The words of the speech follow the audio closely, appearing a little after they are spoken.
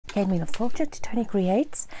gave me the folder to Toni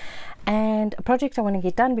Creates, and a project I want to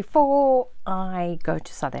get done before I go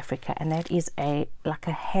to South Africa, and that is like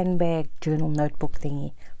a handbag journal notebook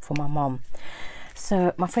thingy for my mom.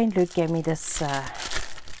 So my friend Luke gave me this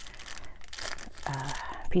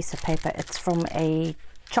piece of paper. It's from a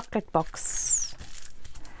chocolate box,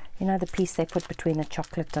 you know, the piece they put between the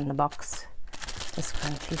chocolate and the box, this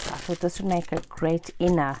crunchy. So I thought this would make a great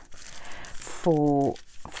inner for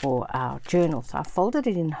our journal. So I folded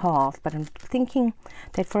it in half, but I'm thinking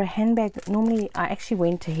that for a handbag, normally I actually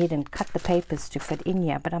went ahead and cut the papers to fit in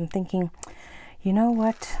here, but I'm thinking, you know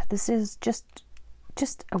what, this is just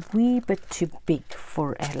a wee bit too big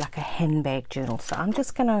for like a handbag journal. So I'm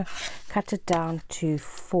just gonna cut it down to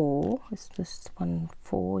 4. Is this one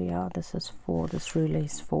 4? Yeah, this is 4. This ruler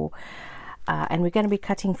is 4. And we're going to be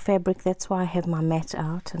cutting fabric. That's why I have my mat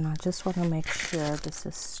out, and I just want to make sure this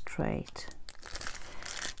is straight.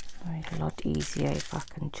 It's a lot easier if I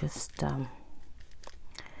can just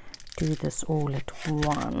do this all at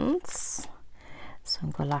once. So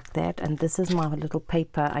I'm going like that, and this is my little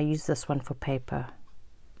paper. I use this one for paper,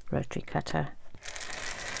 rotary cutter.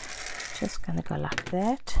 Just going to go like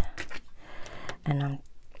that, and I'm,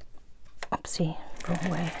 oopsie,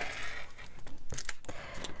 wrong way.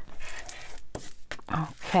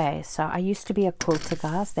 Okay, so I used to be a quilter,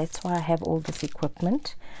 guys. That's why I have all this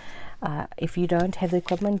equipment. If you don't have the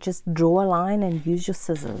equipment, just draw a line and use your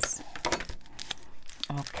scissors.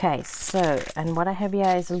 Okay, so, and what I have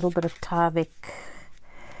here is a little bit of Tyvek,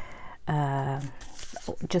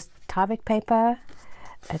 just Tyvek paper.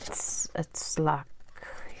 It's like,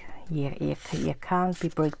 yeah, you can't be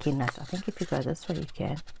breaking it. I think if you go this way you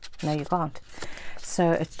can. No, you can't.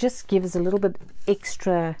 So it just gives a little bit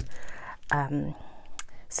extra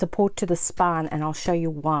support to the spine, and I'll show you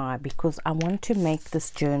why, because I want to make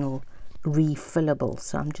this journal refillable.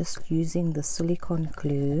 So I'm just using the silicone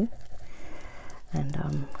glue, and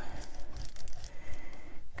I'm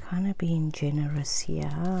kind of being generous here,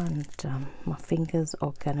 and my fingers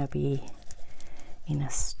are gonna be in a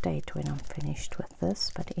state when I'm finished with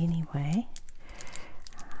this, but anyway,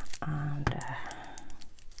 and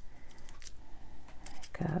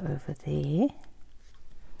go over there.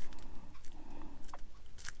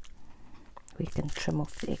 We can trim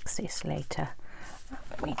off the excess later.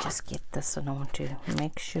 Let me just get this, and I want to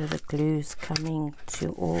make sure the glue's coming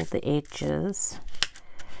to all the edges.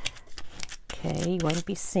 Okay, you won't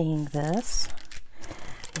be seeing this.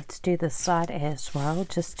 Let's do this side as well,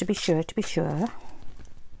 just to be sure,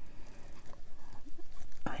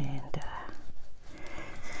 And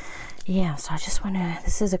yeah, so I just want to,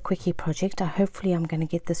 this is a quickie project. Hopefully I'm going to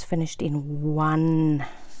get this finished in one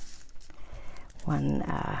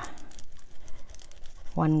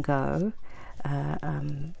go.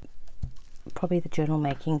 Probably the journal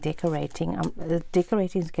making, decorating. The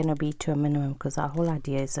decorating is going to be to a minimum, because our whole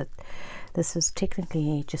idea is that this is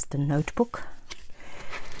technically just a notebook.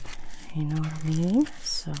 You know what I mean?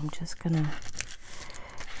 So I'm just gonna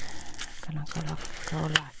go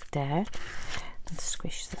like that and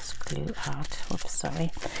squish this glue out. Oops,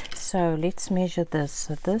 sorry. So let's measure this.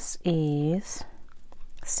 So this is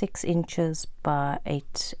 6 inches by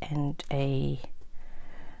 8 and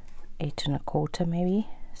 8.25, maybe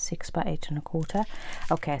 6 by 8.25.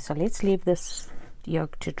 Okay, so let's leave this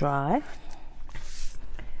yoke to dry.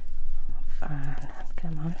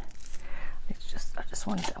 Come on, let's just, I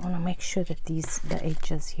want to make sure that the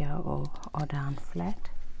edges here are down flat.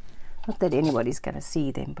 Not that anybody's going to see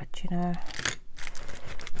them, but you know,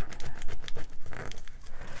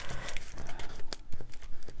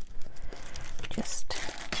 just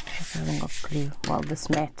having a glue. Well, this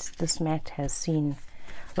mat has seen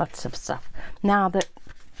lots of stuff. Now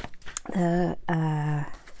I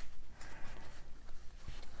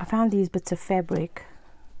found these bits of fabric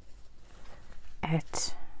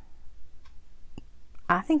at,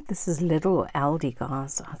 I think this is Lidl or Aldi,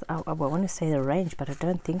 guys. I want to say the range, but I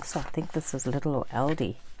don't think so. I think this is Lidl or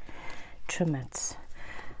Aldi. Trim it.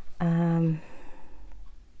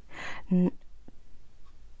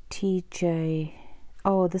 TJ,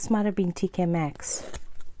 oh, this might have been TK Maxx.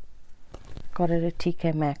 Got it at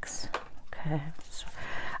TK Maxx. Okay, so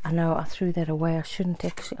I know I threw that away. I shouldn't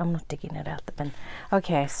actually. I'm not digging it out the bin.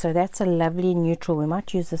 Okay, so that's a lovely neutral. We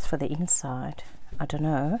might use this for the inside. I don't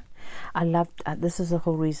know. I loved this is the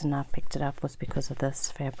whole reason I picked it up, was because of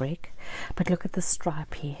this fabric. But look at the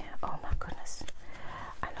stripe here. Oh my goodness,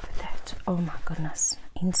 I look at that. Oh my goodness,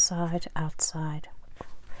 inside, outside.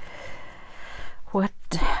 What,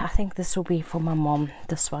 I think this will be for my mom.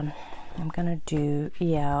 This one I'm gonna do.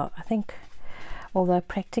 Yeah, I think, although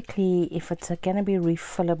practically if it's going to be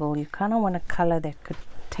refillable, you kind of want a color that could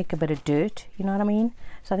take a bit of dirt, you know what I mean?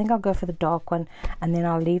 So I think I'll go for the dark one, and then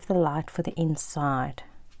I'll leave the light for the inside.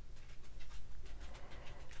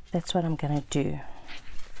 That's what I'm gonna do.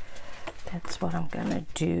 That's what I'm gonna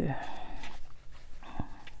do.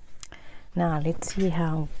 Now let's see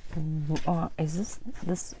how, is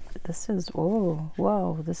this is, oh,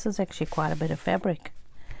 whoa, this is actually quite a bit of fabric.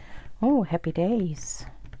 Oh, happy days.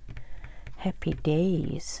 Happy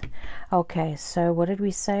days. Okay, so what did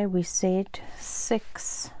we say? We said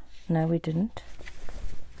 6. No, we didn't.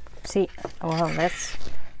 See, well, that's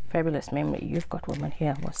fabulous memory you've got, woman.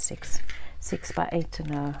 Here was 6. 6 by 8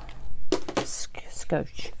 and a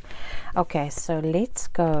scotch. Okay, so let's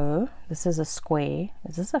go. This is a square.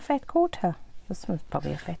 Is this a fat quarter? This one's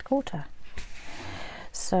probably a fat quarter.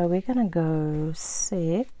 So we're gonna go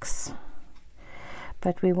 6,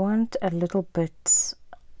 but we want a little bit,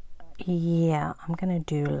 yeah, I'm gonna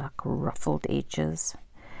do like ruffled edges.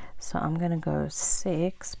 So I'm gonna go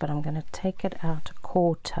 6, but I'm gonna take it out a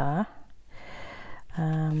quarter.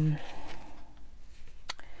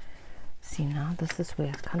 See, now this is where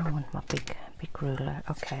I kind of want my big ruler.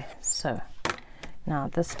 Okay, so now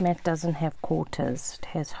this mat doesn't have quarters, it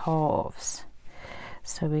has halves.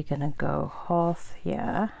 So we're gonna go half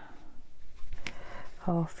here,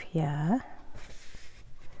 half here.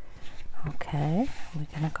 Okay, we're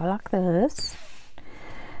gonna go like this.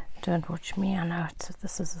 Don't watch me, I know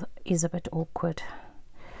this is a bit awkward.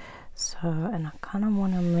 So, and I kind of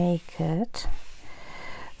want to make it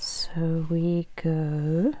so we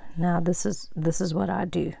go, now this is what I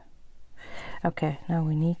do. Okay, now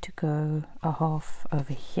we need to go a half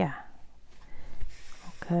over here.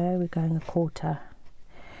 Okay, we're going a quarter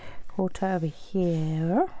over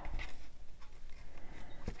here,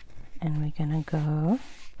 and we're gonna go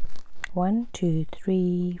 1, 2,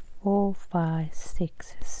 3, 4, 5,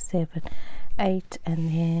 6, 7, 8, and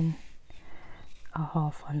then a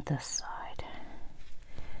half on this side.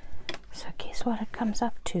 So guess what it comes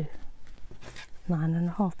up to?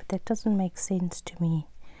 9.5, but that doesn't make sense to me.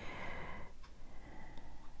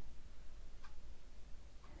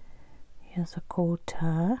 Here's a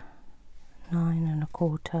quarter,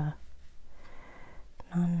 9.25,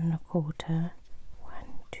 9.25, 1,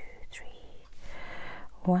 2, 3,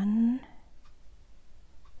 1,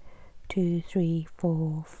 2, 3,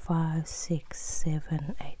 4, 5, 6,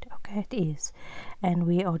 7, 8. Okay, it is. And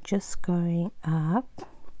we are just going up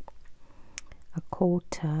a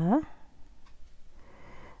quarter.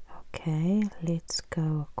 Okay, let's go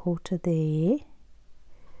a quarter there.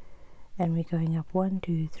 And we're going up 1,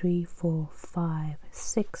 2, 3, 4, 5,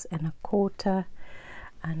 6 and a quarter.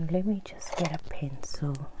 And let me just get a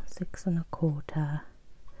pencil. 6 and a quarter.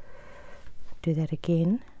 Do that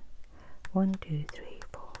again. 1, 2, 3,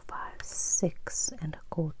 4, 5, 6 and a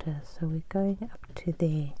quarter. So we're going up to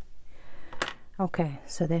there. Okay,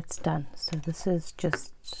 so that's done. So this is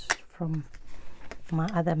just from my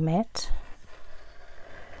other mat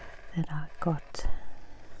that I got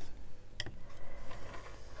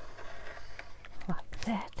like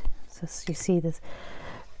that. So you see, this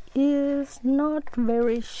is not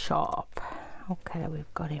very sharp. Okay,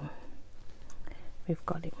 we've got him.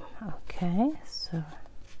 Okay, so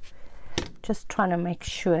just trying to make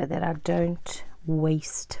sure that I don't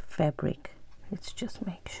waste fabric. Let's just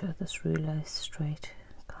make sure this ruler is straight,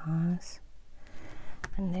 guys.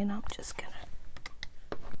 And then I'm just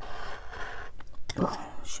gonna,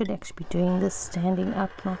 should actually be doing this standing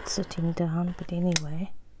up, not sitting down, but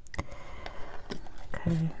anyway.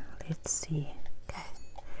 Okay, let's see.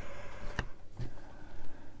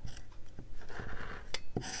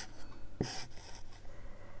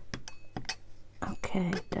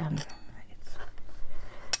 Okay, done. Let's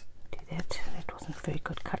do that. That wasn't very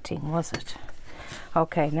good cutting, was it?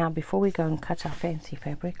 Okay, now before we go and cut our fancy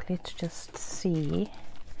fabric, let's just see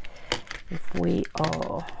if we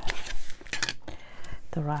are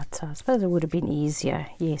the right size. I suppose it would have been easier.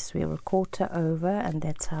 Yes, we were a quarter over, and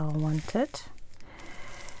that's how I want it.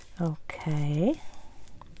 Okay,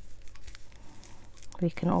 we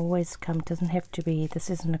can always come, doesn't have to be, this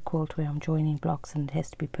isn't a quilt where I'm joining blocks and it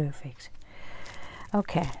has to be perfect.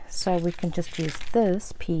 Okay, so we can just use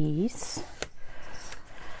this piece.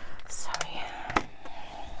 Sorry,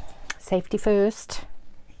 safety first.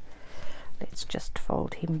 Let's just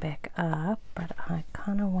fold him back up, but I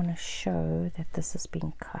kind of want to show that this has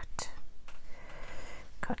been cut.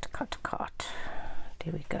 Cut.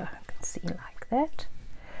 There we go. You can see like that.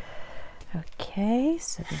 Okay,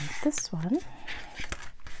 so then this one,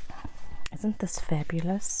 isn't this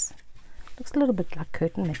fabulous? Looks a little bit like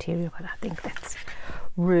curtain material, but I think that's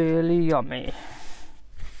really yummy.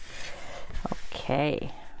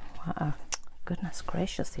 Okay, wow, goodness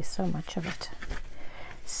gracious, there's so much of it.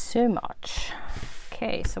 so much.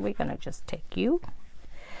 Okay, so we're gonna just take you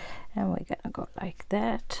and we're gonna go like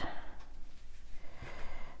that.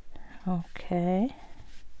 Okay,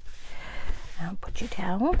 now put you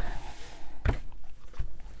down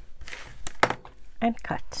and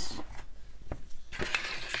cut.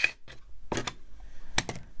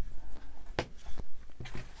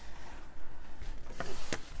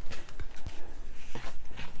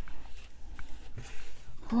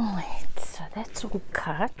 Alright, so that's all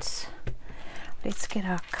cut. Let's get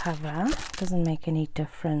our cover. Doesn't make any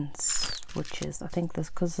difference which is, I think this,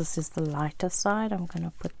 because this is the lighter side, I'm going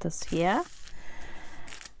to put this here.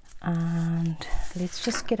 And let's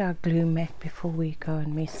just get our glue mat before we go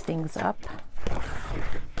and mess things up.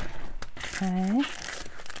 Okay.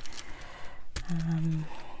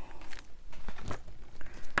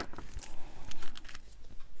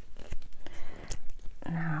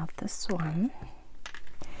 Now this one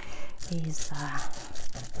is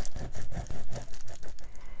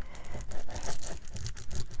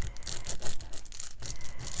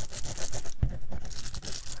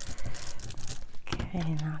okay,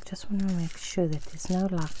 now I just want to make sure that there's no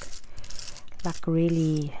like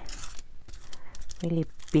really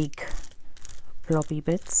big blobby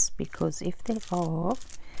bits, because if they are,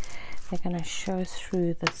 they're going to show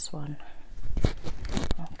through this one.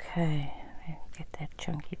 Okay, get that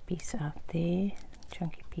chunky piece out there,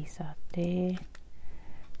 chunky piece out there.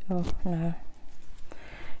 Oh no,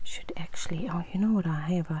 should actually, oh, you know what I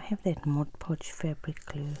have that Mod Podge fabric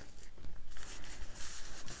glue.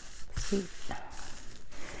 See,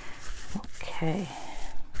 okay,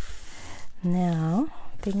 now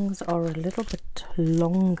things are a little bit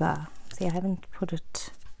longer. See, I haven't put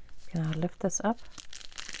it, can I lift this up?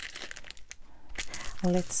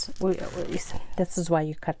 Well, this is why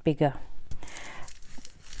you cut bigger.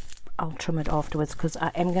 I'll trim it afterwards because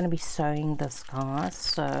I am going to be sewing this, guys,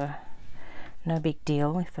 so no big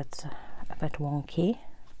deal if it's a bit wonky.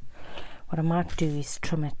 What I might do is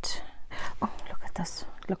trim it. Oh,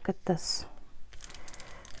 look at this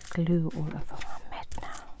glue all over my mat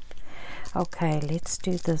now. Okay, let's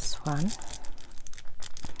do this one.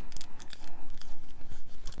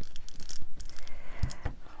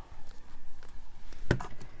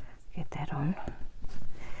 Get that on.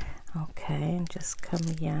 Okay, and just come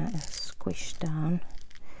here and squish down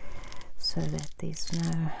so that there's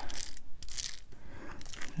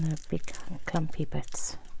no big clumpy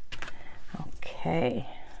bits. Okay,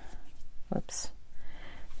 whoops,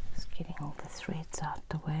 just getting all the threads out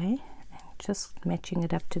the way and just matching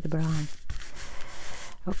it up to the brown.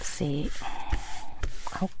 Oopsie.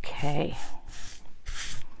 Okay,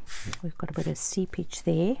 we've got a bit of seepage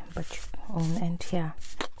there, but on and here.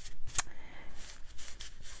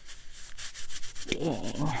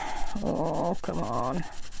 Oh, come on,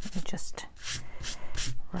 let me just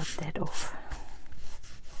rub that off.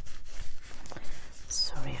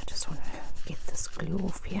 Sorry, I just want to get this glue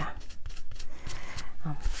off here.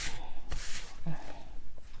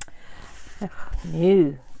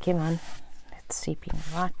 No, come on, that's seeping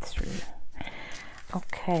right through.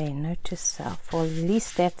 Okay, note to self, or at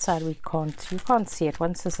least that side you can't see it.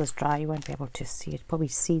 Once this is dry, you won't be able to see it. Probably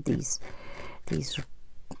see these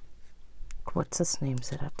what's this names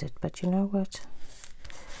that I did, but you know what,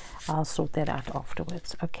 I'll sort that out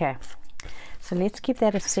afterwards. Okay, so let's give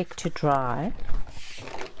that a sec to dry,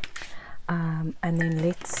 and then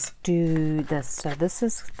let's do this. So this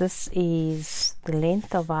is the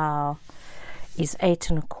length of our is 8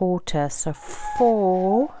 1/4, so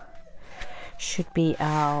 4 should be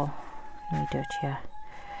our, let me do it here,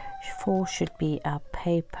 4 should be our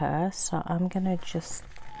paper. So I'm gonna just,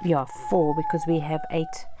 yeah, 4, because we have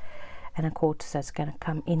 8 1/4, so it's going to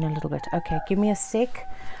come in a little bit. Okay, give me a sec.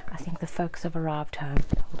 I think the folks have arrived home.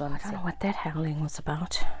 Hold on, I don't know what that howling was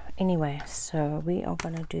about. Anyway, so we are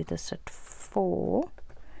going to do this at 4.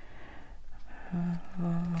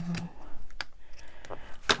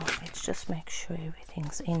 Let's just make sure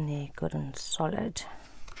everything's in there good and solid.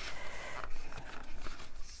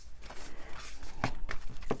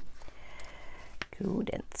 Good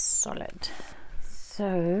and solid.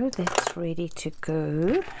 So that's ready to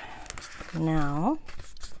go. Now,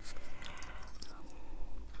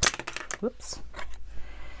 whoops,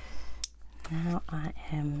 now I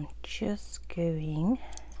am just going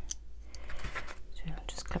to, I'm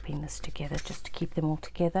just clipping this together just to keep them all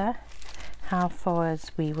together. How far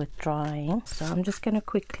as we were drying, so I'm just going to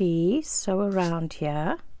quickly sew around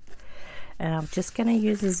here, and I'm just going to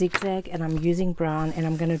use a zigzag, and I'm using brown, and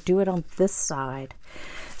I'm going to do it on this side.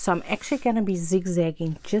 So I'm actually going to be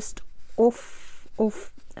zigzagging just off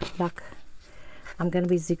like, I'm going to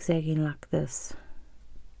be zigzagging like this.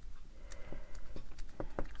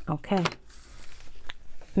 Okay,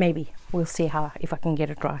 maybe we'll see how, if I can get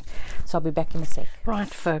it right. So I'll be back in a sec. Right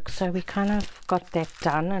folks, so we kind of got that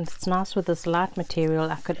done, and it's nice with this light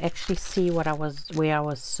material. I could actually see what I was, where I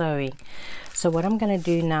was sewing. So what I'm going to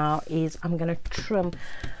do now is I'm going to trim.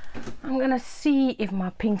 I'm going to see if my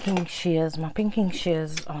pinking shears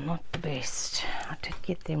are not the best. I did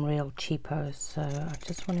get them real cheapos, so I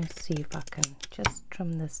just want to see if I can just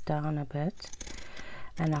trim this down a bit.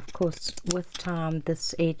 And of course with time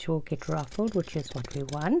this edge will get ruffled, which is what we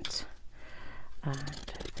want. And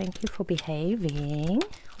thank you for behaving.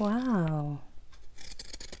 Wow.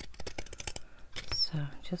 So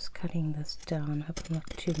just cutting this down, hope not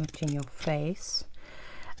too much in your face.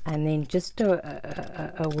 And then just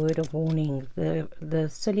a word of warning, the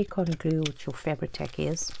silicone glue, which your Fabri-Tac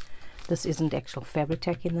is, this isn't actual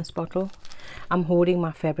Fabri-Tac in this bottle. I'm hoarding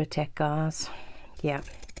my Fabri-Tac, guys. Yeah,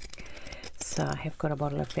 so I have got a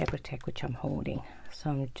bottle of Fabri-Tac which I'm hoarding, so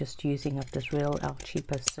I'm just using up this real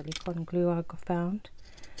cheaper silicone glue I found,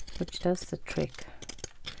 which does the trick,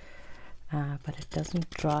 but it doesn't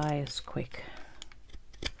dry as quick.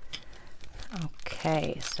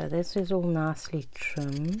 Okay, so this is all nicely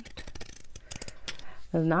trimmed.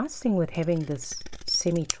 The nice thing with having this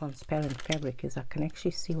semi-transparent fabric is I can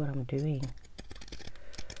actually see what I'm doing.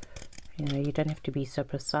 You know, you don't have to be so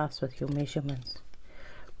precise with your measurements.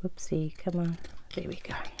 Whoopsie, come on, there we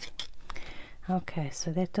go. Okay,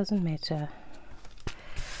 so that doesn't matter.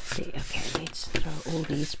 There, okay, let's throw all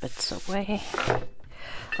these bits away.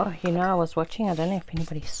 Oh, you know, I was watching, I don't know if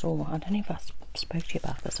anybody saw, I don't know if I spoke to you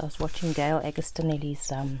about this. I was watching Gail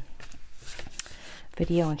Agostinelli's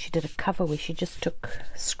video, and she did a cover where she just took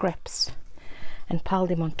scraps and piled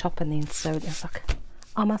them on top and then sewed. It's like,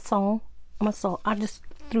 oh my soul, I just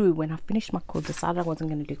threw, when I finished my quilt, decided I wasn't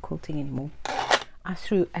going to do quilting anymore. I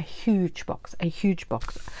threw a huge box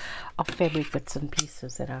of fabric bits and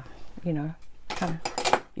pieces that are, you know,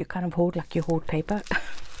 you kind of hoard like you hoard paper.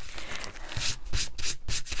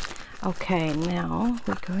 Okay, now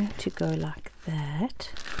we're going to go like that.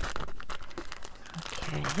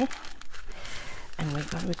 Okay, and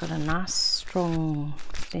we've got a nice strong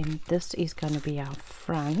stem. This is going to be our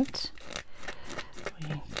front.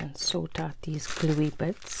 We can sort out these gluey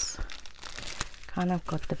bits. Kind of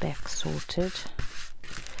got the back sorted.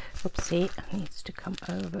 Oopsie, it needs to come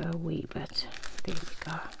over a wee bit. There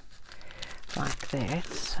we go, like that.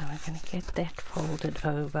 So we're going to get that folded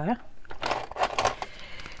over.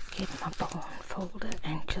 Get my bone folded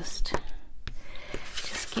and just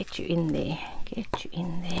get you in there. Get you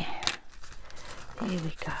in there. There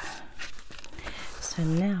we go. So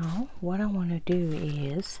now what I want to do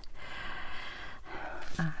is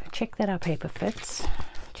check that our paper fits.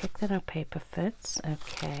 Check that our paper fits.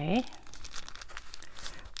 Okay.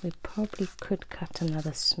 We probably could cut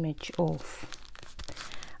another smidge off.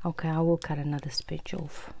 Okay, I will cut another smidge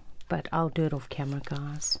off, but I'll do it off camera,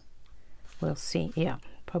 guys. We'll see. Yeah,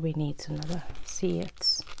 probably needs another. See,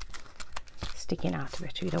 it's sticking out a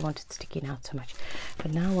bit. We don't want it sticking out so much.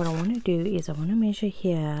 But now what I want to do is I want to measure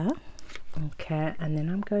here. Okay, and then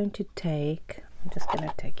I'm going to take, I'm just going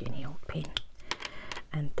to take any old pen.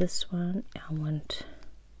 And this one I want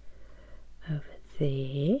over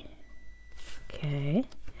there. Okay,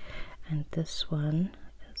 and this one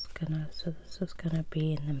is gonna, so this is gonna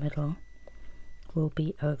be in the middle, will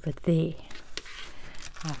be over there.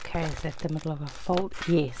 Okay, is that the middle of a fold?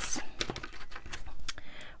 Yes.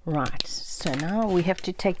 Right, so now we have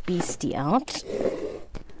to take Beastie out.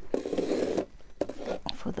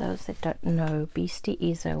 For those that don't know, Beastie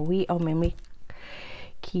is a We Are Memory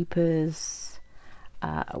Keepers,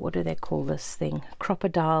 what do they call this thing?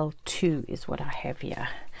 Crocodile 2 is what I have here.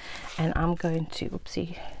 And I'm going to,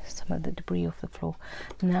 oopsie, some of the debris off the floor.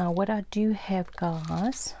 Now what I do have,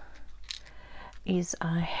 guys, is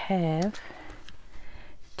I have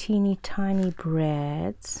teeny tiny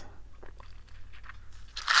brads,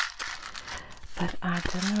 but I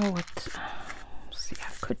don't know what, see,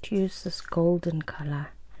 I could use this golden color,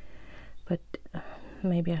 but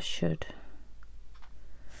maybe I should.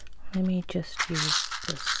 Let me just use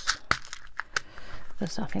this.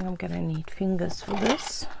 I think I'm gonna need fingers for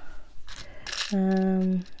this.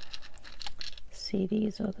 See,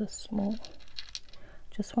 these are the small,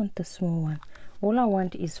 just want the small one. All I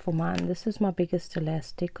want is for mine, this is my biggest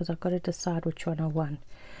elastic, because I've got to decide which one I want.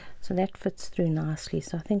 So that fits through nicely,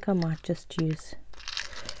 so I think I might just use,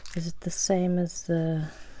 is it the same as the,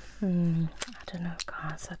 I don't know,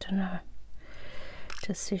 guys, I don't know.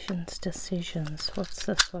 Decisions, what's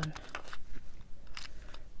this one?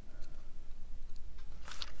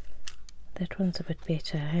 That one's a bit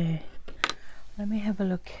better, hey? Let me have a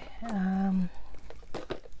look.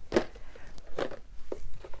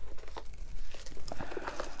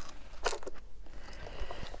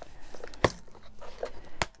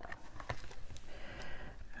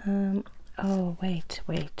 Oh, wait.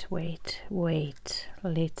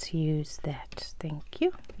 Let's use that. Thank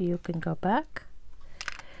you. You can go back.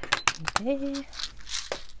 There. And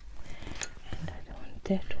I don't want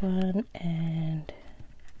that one. And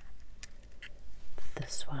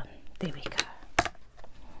this one. There we go.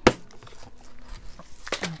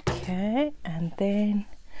 Okay. And then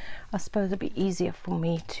I suppose it'd be easier for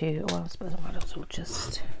me to, well, I suppose I might as well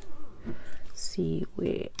just see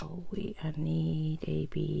where are we. I need A,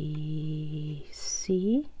 B,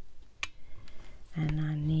 C, and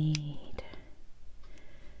I need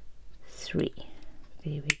 3.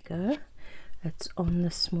 There we go. It's on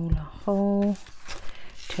the smaller hole.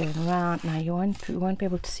 Turn around. Now you won't be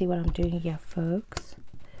able to see what I'm doing here, folks.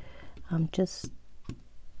 I'm just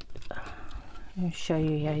let me show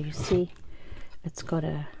you here. You see it's got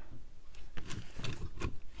a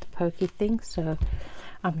pokey thing, so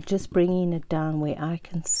I'm just bringing it down where I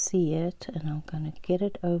can see it, and I'm going to get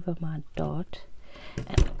it over my dot,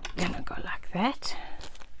 and I'm going to go like that.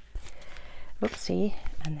 Oopsie.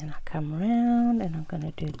 And then I come around and I'm going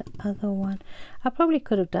to do the other one. I probably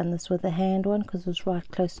could have done this with the hand one because it was right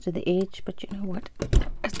close to the edge, but you know what,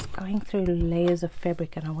 it's going through layers of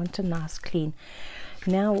fabric and I want a nice clean.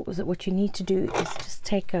 Now what you need to do is just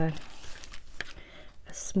take a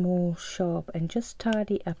small sharp and just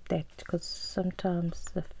tidy up that, because sometimes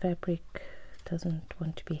the fabric doesn't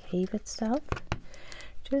want to behave itself.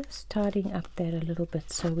 Just tidying up that a little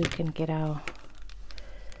bit so we can get our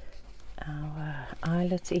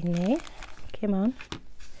eyelets in there. Come on.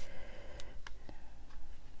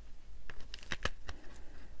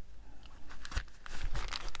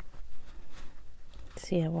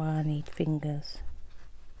 See how I need fingers.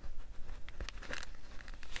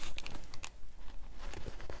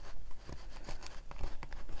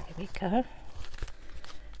 There we go.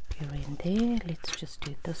 You're in there. Let's just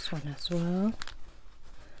do this one as well.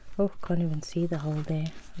 Oh, can't even see the hole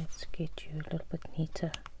there. Let's get you a little bit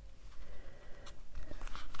neater.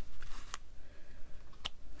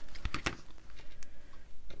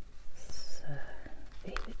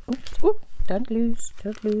 Oops, oh, don't lose.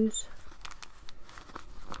 Get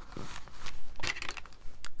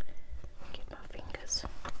my fingers.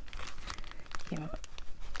 Yeah.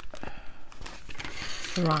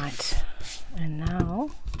 Right, and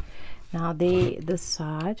now this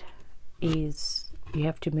side is, you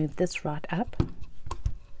have to move this right up.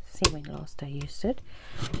 See when last I used it,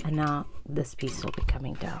 and now this piece will be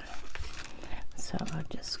coming down. So I'll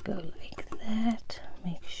just go like that,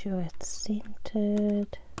 make sure it's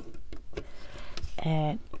centered.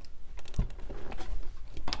 And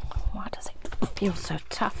why does it feel so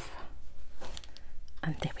tough?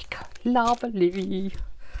 And there we go, lovely.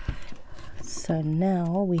 So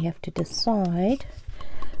now we have to decide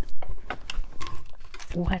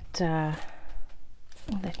what that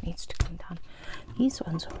needs to come down. These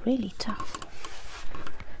ones are really tough.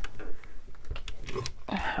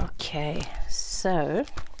 Okay, so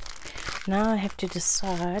now I have to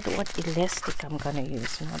decide what elastic I'm going to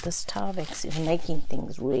use. Now this Tarvex is making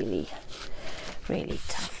things really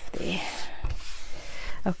tough there.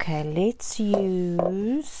 Okay, let's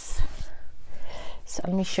use, so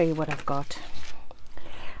let me show you what I've got.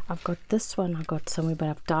 I've got this one I got somewhere,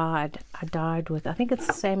 but I dyed with, I think it's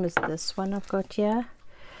the same as this one I've got here.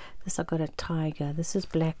 This I got a Tiger. This is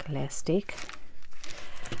black elastic.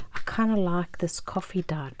 I kind of like this coffee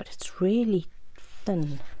dye, but it's really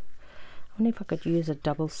thin. I wonder if I could use a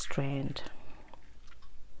double strand.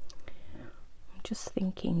 I'm just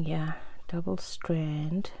thinking, yeah, double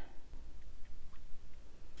strand.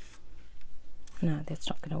 No, that's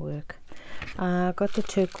not going to work. I got the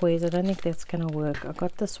turquoise. I don't think that's going to work. I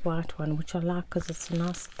got this white one, which I like because it's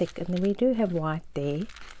nice thick, and then we do have white there.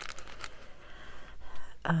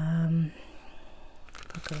 If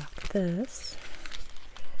I go like this.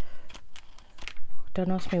 Don't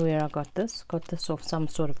ask me where I got this. Got this off some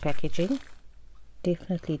sort of packaging.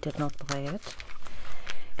 Definitely did not buy it.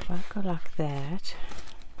 If I go like that,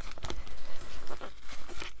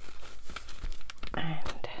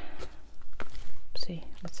 and see,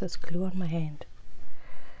 what's this glue on my hand?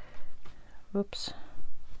 Oops.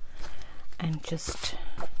 And just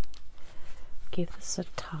give this a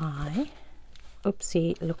tie.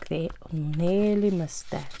 Oopsie, look there, nearly missed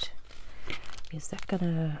that. Is that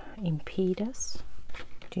gonna impede us?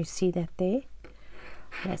 Do you see that there?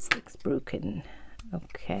 Plastic's broken.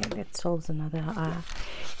 Okay, that solves another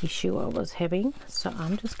issue I was having. So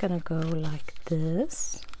I'm just gonna go like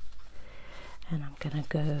this, and I'm gonna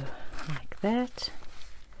go like that,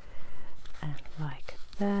 and like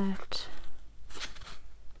that.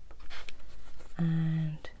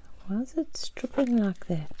 And why is it stripping like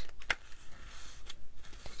that?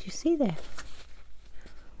 Do you see that?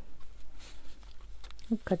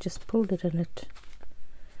 Look, I just pulled it and it,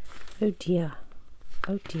 oh dear,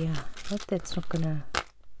 oh dear. I hope that's not gonna,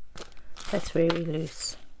 that's very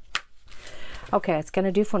loose. Okay, it's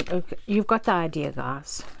gonna do for, okay, you've got the idea,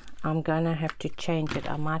 guys. I'm gonna have to change it.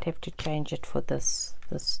 I might have to change it for this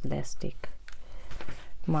elastic.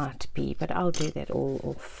 Might be, but I'll do that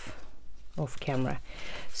all off camera.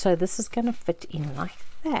 So this is gonna fit in like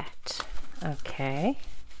that. Okay.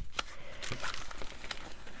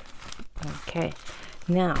 Okay.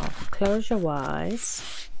 Now, closure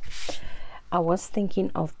wise, I was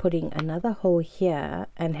thinking of putting another hole here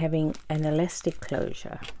and having an elastic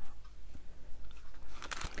closure.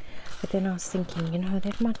 But then I was thinking, you know,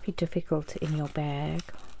 that might be difficult in your bag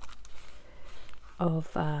of,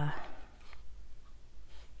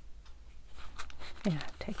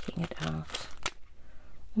 taking it out.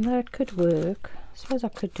 Although it could work. I suppose I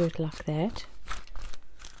could do it like that.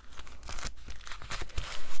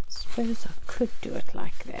 Suppose I could do it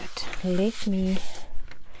like that. Let me,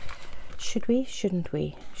 should we, shouldn't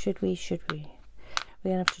we? Should we? We're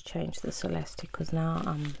gonna have to change this elastic because now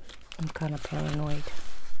I'm kind of paranoid.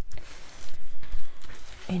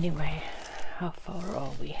 Anyway, how far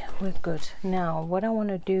are we? We're good. Now what I want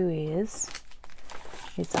to do is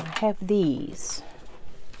I have these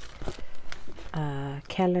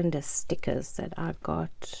calendar stickers that I got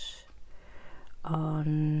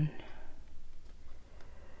on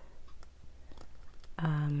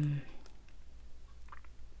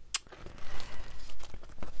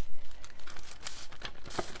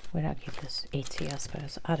where did I get this? Etsy, I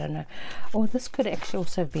suppose. I don't know. Or this could actually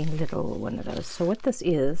also have been a little one of those. So what this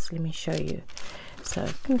is, let me show you. So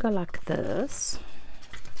it can go like this,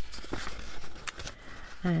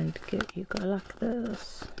 and you go like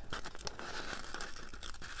this.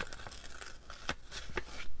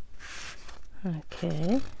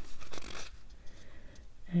 Okay,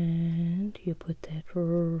 and you put that,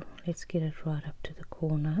 let's get it right up to the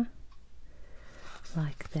corner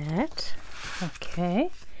like that.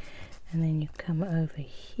 Okay, and then you come over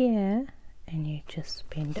here and you just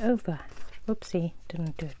bend over. Whoopsie,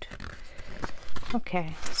 didn't do it.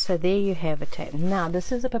 Okay, so there you have it. Now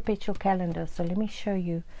this is a perpetual calendar, so let me show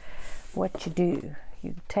you what you do.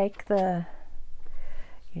 You take the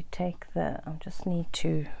I just need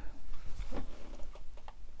to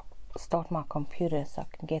start my computer so I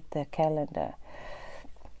can get the calendar.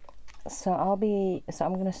 So I'm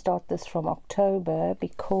going to start this from October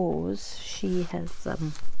because she has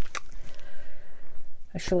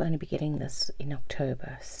she'll only be getting this in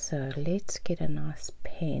October. So let's get a nice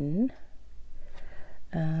pen.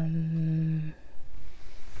 My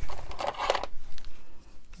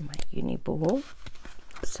uni ball.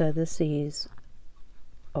 So this is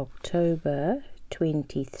October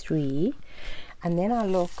 23, and then I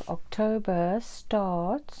look, October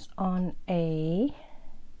starts on a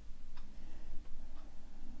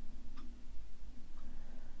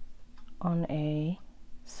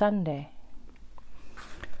Sunday.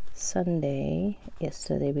 Yes,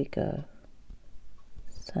 so there we go.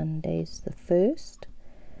 Sunday's the 1st,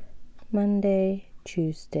 Monday,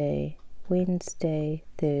 Tuesday, Wednesday,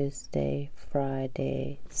 Thursday,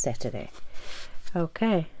 Friday, Saturday.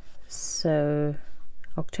 Okay, so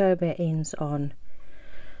October ends on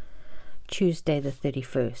Tuesday the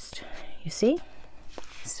 31st, you see?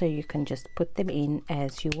 So you can just put them in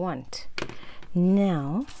as you want.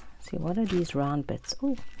 Now, see, what are these round bits?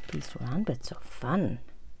 Oh, these round bits are fun.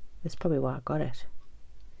 That's probably why I got it.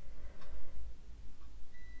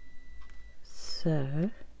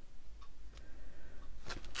 So,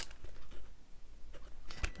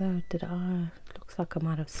 though looks like I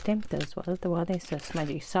might have stamped those. Why are they so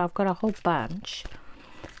smudgy? So I've got a whole bunch,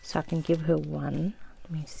 so I can give her one.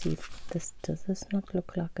 Let me see if does this not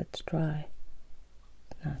look like it's dry?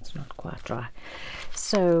 No, it's not quite dry.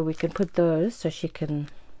 So we can put those so she can,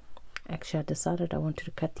 actually I decided I wanted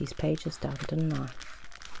to cut these pages down, didn't I?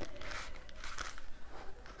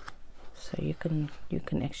 So you can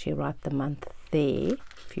actually write the month there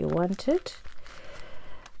if you wanted.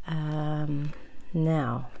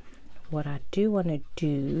 Now what I do want to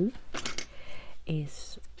do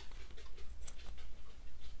is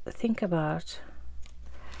think about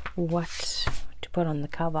what to put on the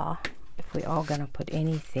cover if we are going to put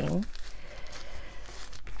anything.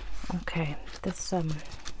 Okay, this is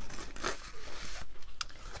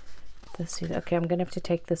okay. I'm going to have to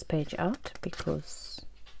take this page out because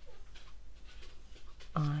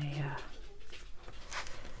I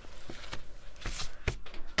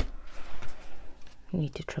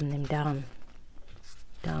need to trim them down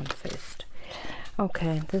first.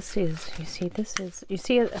 Okay, this is, you see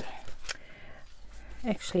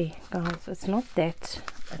actually, guys, it's not that.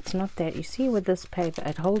 It's not that. You see, with this paper,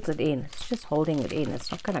 it holds it in. It's just holding it in.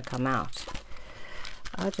 It's not going to come out.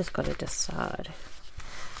 I just got to decide.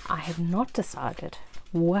 I have not decided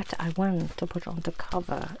what I want to put on the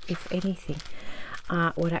cover, if anything.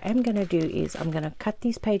 What I am going to do is I'm going to cut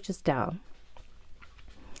these pages down.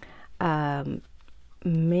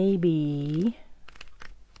 Maybe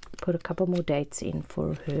put a couple more dates in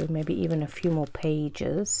for her, maybe even a few more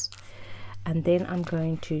pages, and then I'm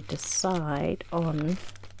going to decide on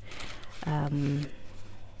a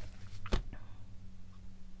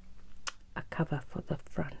cover for the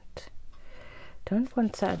front. Don't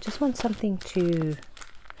want I just want something to,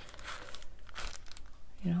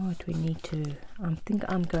 you know what we need to, I think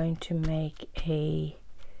I'm going to make a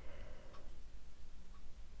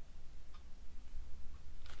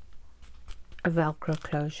Velcro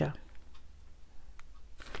closure.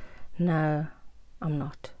 No, I'm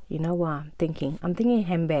not. You know why I'm thinking? I'm thinking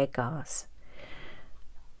handbag, guys.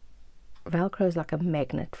 Velcro is like a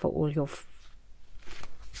magnet for all your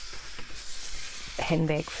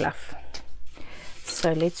handbag fluff.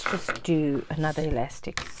 So let's just do another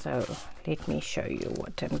elastic. So let me show you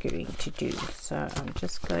what I'm going to do. So I'm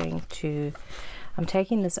just going to, I'm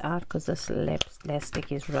taking this out because this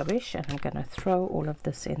elastic is rubbish, and I'm going to throw all of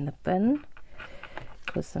this in the bin,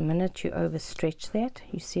 because the minute you overstretch that,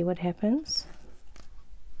 you see what happens.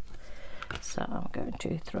 So I'm going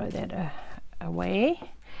to throw that away.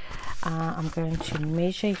 I'm going to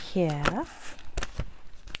measure here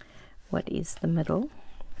what is the middle.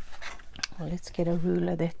 Well, let's get a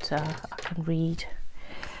ruler that I can read.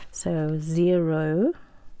 So 0,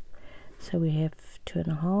 so we have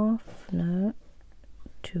 2.5, no,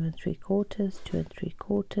 2 3/4, 2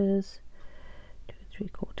 3/4, 2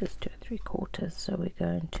 3/4, 2 3/4. So we're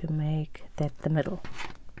going to make that the middle.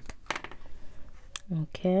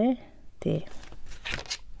 Okay, there.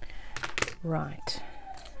 Right.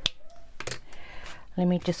 Let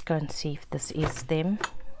me just go and see if this is them.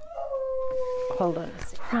 Hold on a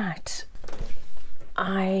second. Right.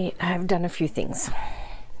 I have done a few things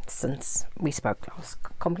since we spoke last.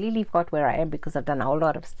 Completely forgot where I am because I've done a whole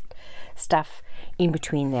lot of stuff in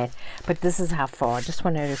between that. But this is how far. I just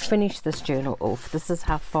wanted to finish this journal off. This is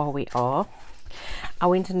how far we are. I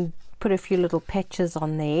went and put a few little patches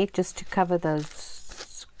on there just to cover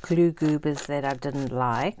those glue goobers that I didn't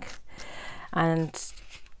like. And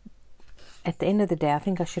at the end of the day, I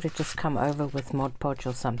think I should have just come over with Mod Podge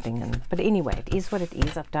or something. But anyway, it is what it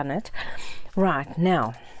is. I've done it. Right,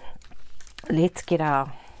 now, let's get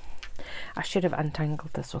our... I should have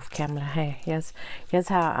untangled this off camera. Hey, here's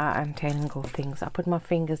how I untangle things. I put my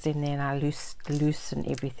fingers in there and I loosen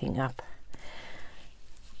everything up.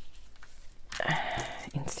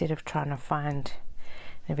 Instead of trying to find...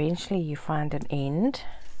 Eventually you find an end.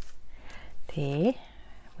 There.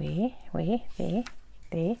 There.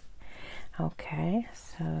 Okay,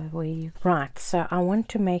 so right, so I want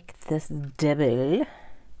to make this double,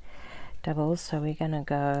 so we're gonna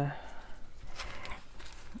go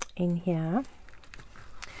in here.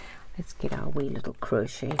 Let's get our wee little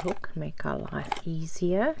crochet hook, make our life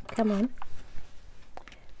easier. Come on,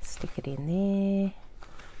 stick it in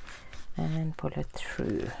there and pull it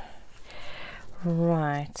through.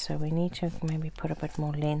 Right, so we need to maybe put a bit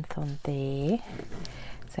more length on there.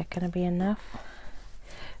 Is that gonna be enough?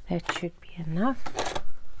 That should be enough.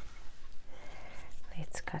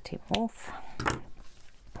 Let's cut him off.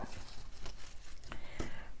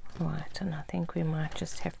 Right, and I think we might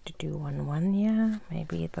just have to do one here.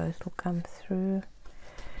 Maybe both will come through.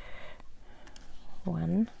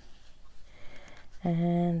 One.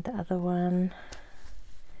 And the other one.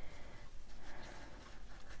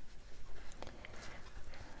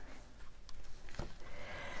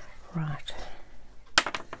 Right.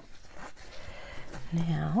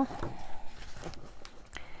 Now,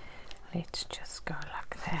 let's just go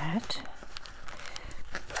like that.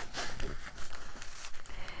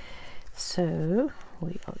 So,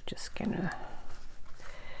 we are just gonna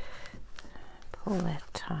pull that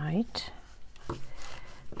tight.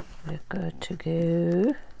 We're good to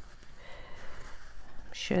go.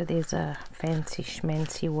 I'm sure there's a fancy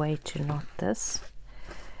schmancy way to knot this.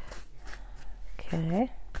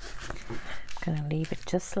 Okay. Gonna leave it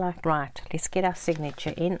just like right. Let's get our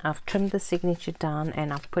signature in. I've trimmed the signature down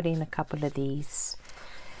and I've put in a couple of these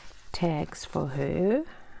tags for her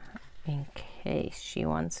in case she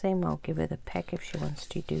wants them. I'll give her the pack if she wants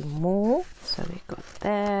to do more. So we've got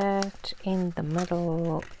that in the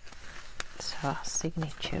middle, so our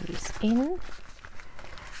signature is in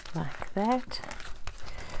like that.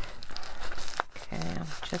 Okay, I'm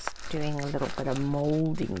just doing a little bit of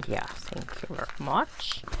molding here. Thank you very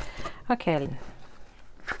much. Okay,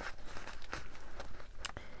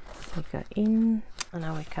 We go in, and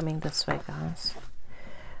now we're coming this way, guys.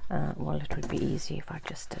 Well, it would be easy if I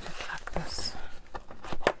just did it like this.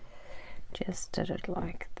 Just did it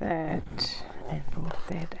like that and brought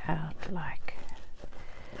that out like,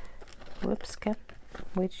 whoops, Cat,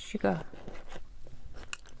 where did you go?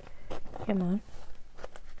 Come on.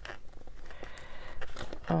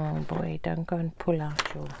 Oh boy, don't go and pull out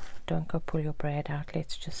your, don't go pull your braid out.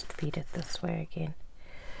 Let's just feed it this way again.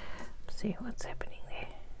 See what's happening there.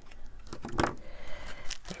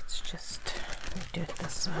 Let's just do it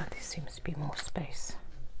this side. There seems to be more space.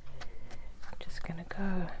 I'm just gonna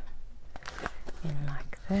go in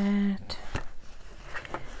like that,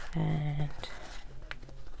 and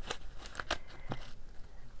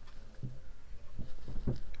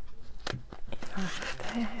like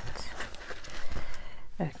that.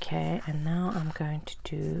 Okay, and now I'm going to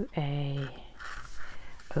do a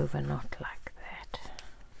over knot like that.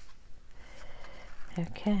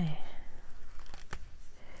 Okay.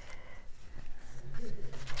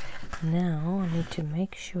 Now I need to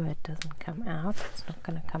make sure it doesn't come out. It's not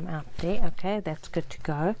going to come out there. Okay, that's good to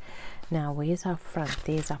go. Now where's our front?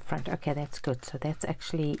 There's our front. Okay, that's good. So that's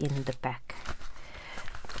actually in the back.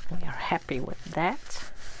 We are happy with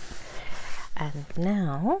that. And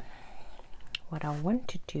now what I want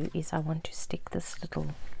to do is I want to stick this little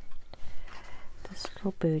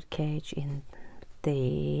bird cage in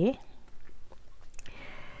there.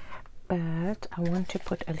 But I want to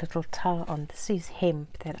put a little towel on. This is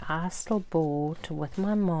hemp that I still bought with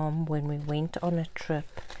my mom when we went on a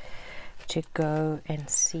trip to go and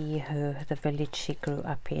see her, the village she grew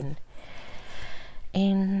up in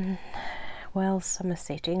well,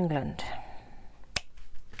 Somerset, England.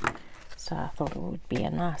 So I thought it would be a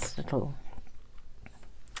nice little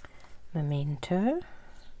memento.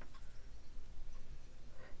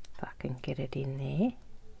 If I can get it in there.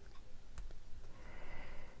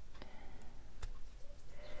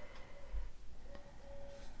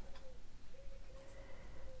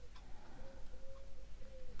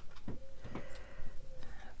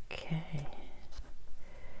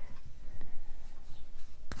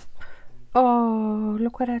 Oh,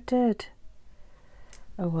 look what I did.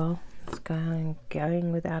 Oh well, it's going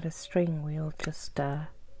without a string. We'll just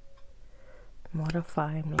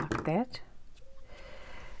modify him like that.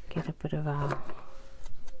 Get a bit of our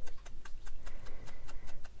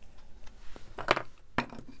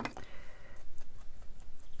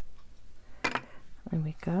there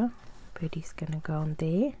we go. Birdie's gonna go on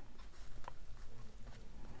there.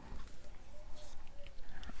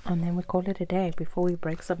 And then we call it a day before we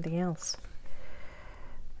break something else.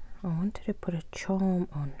 I wanted to put a charm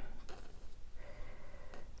on.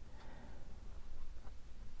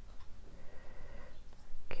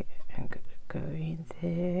 Okay, I'm gonna go in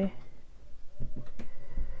there.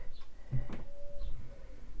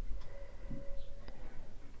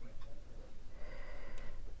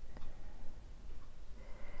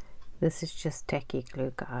 This is just tacky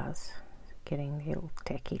glue, guys. Getting the little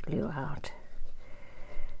tacky glue out.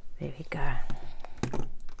 There we go.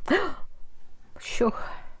 Sure.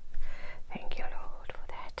 Thank you, Lord, for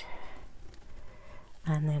that.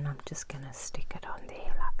 And then I'm just going to stick it on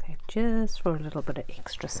there like that, just for a little bit of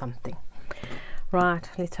extra something. Right,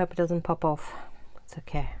 let's hope it doesn't pop off. It's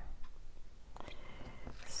okay.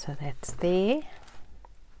 So that's there.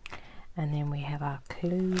 And then we have our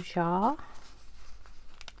closure.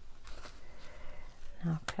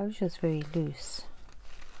 Now, closure is very loose.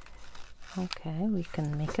 Okay, we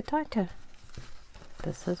can make it tighter.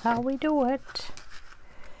 This is how we do it.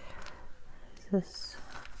 This,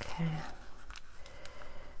 okay.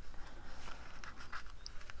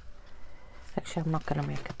 Actually, I'm not going to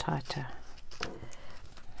make it tighter.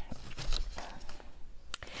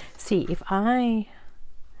 See, if I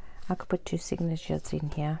could put 2 signatures in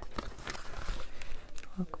here.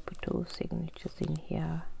 I could put 2 signatures in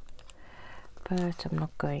here, but I'm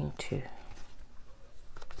not going to.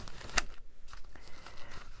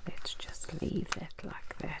 Let's just leave that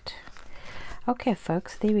like that. Okay,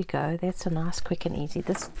 folks, there we go. That's a nice, quick and easy.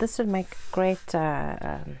 This would make great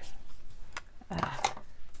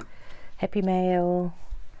happy mail,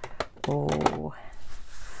 or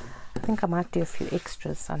I think I might do a few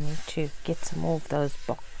extras. I need to get some more of those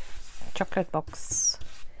chocolate box,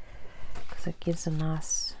 because it gives a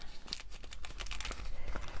nice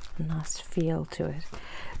feel to it.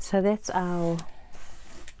 So that's our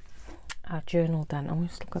journal done. Oh,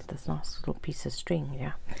 we've still got this nice little piece of string.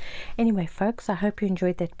 Yeah. Anyway, folks, I hope you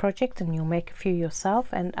enjoyed that project and you'll make a few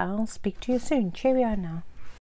yourself, and I'll speak to you soon. Cheerio now.